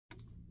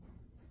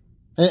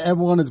Hey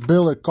everyone, it's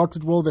Bill at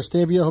Cartridge World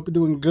Vestavia. Hope you're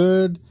doing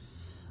good.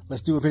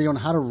 Let's do a video on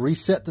how to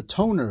reset the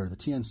toner, the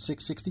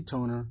TN660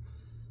 toner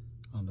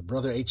on the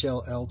Brother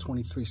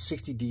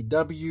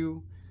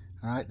HL-L2360dw.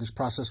 All right, this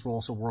process will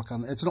also work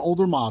on, it's an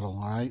older model,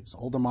 all right? It's an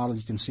older model.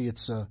 You can see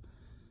it's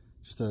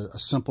just a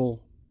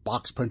simple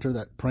box printer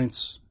that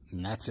prints,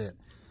 and that's it.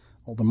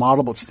 Older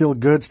model, but still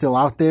good, still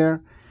out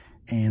there.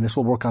 And this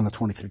will work on the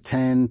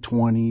 2310,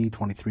 20,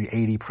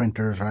 2380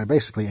 printers, all right?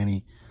 Basically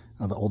any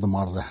of the older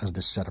models that has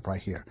this setup right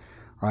here.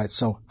 All right,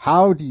 so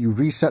how do you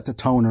reset the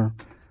toner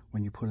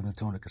when you put in the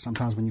toner? Because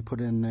sometimes when you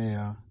put in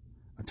a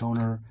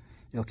toner,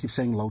 it'll keep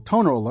saying low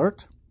toner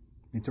alert.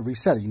 You need to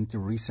reset it. You need to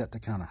reset the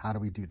counter. How do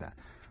we do that?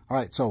 All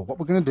right, so what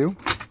we're going to do,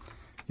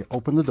 you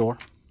open the door.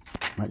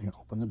 Right, you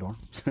open the door.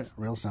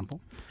 Real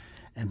simple.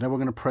 And then we're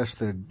going to press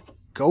the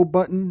go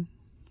button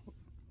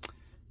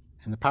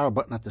and the power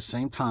button at the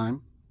same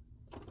time.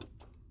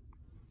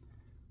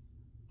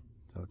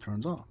 So it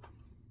turns off.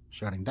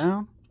 Shutting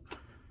down.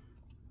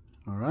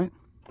 All right.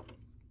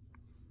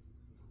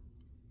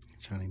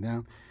 Shutting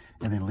down,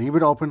 and then leave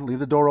it open, leave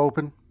the door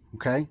open,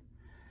 okay?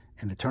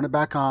 And to turn it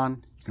back on,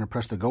 you're going to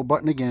press the go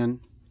button again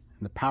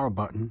and the power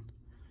button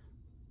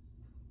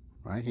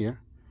right here.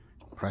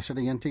 Press it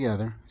again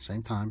together,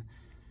 same time.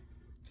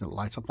 So it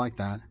lights up like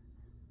that.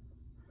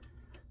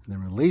 And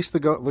then release the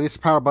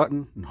power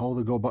button and hold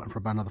the go button for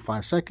about another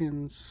 5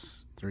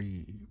 seconds.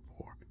 3,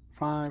 4,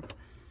 5.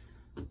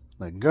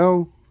 Let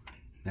go.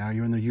 Now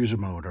you're in the user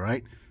mode, all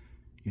right?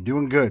 You're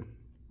doing good.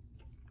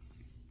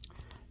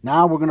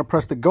 Now we're going to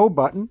press the go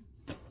button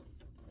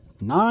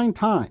 9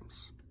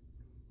 times.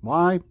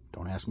 Why?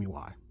 Don't ask me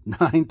why.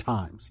 9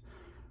 times.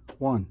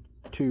 1,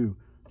 2,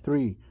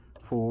 3,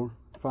 4,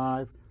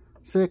 5,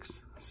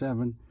 6,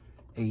 7,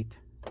 8,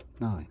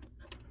 9.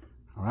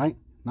 All right?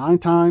 9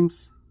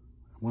 times.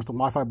 Once the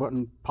Wi-Fi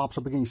button pops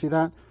up again, you see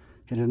that?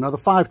 Hit it another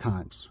 5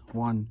 times.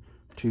 1,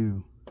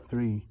 2,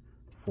 3,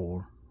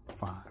 4,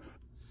 5.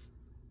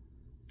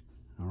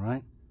 All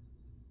right?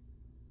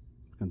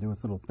 Going to do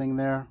its little thing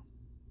there.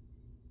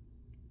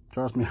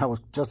 Trust me, I was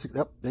just,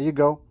 yep, there you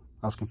go.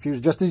 I was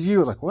confused just as you. I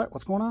was like, what?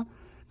 What's going on?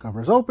 Cover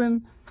is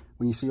open.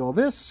 When you see all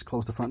this,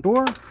 close the front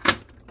door.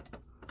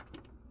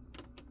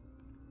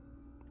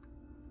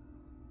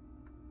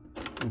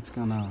 It's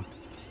gonna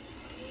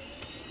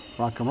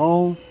rock and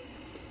roll.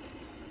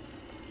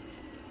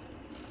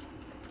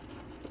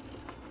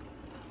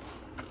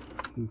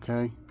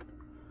 Okay. And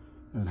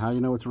then how you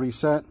know it's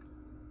reset?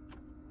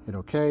 Hit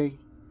OK.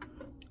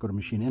 Go to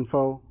machine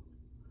info.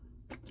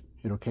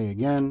 Hit OK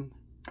again.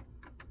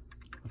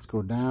 Let's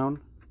go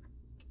down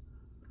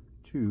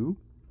to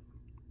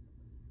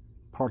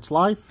parts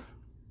life,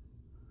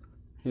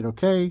 hit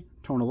OK,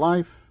 toner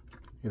life,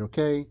 hit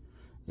OK,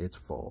 it's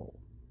full.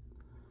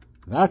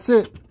 That's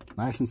it,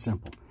 nice and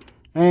simple.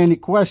 Any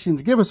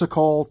questions, give us a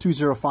call,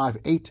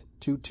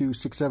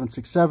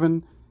 205-822-6767.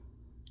 You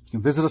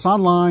can visit us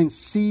online,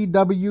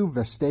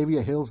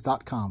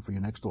 cwvestaviahills.com for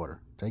your next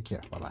order. Take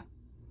care, bye-bye.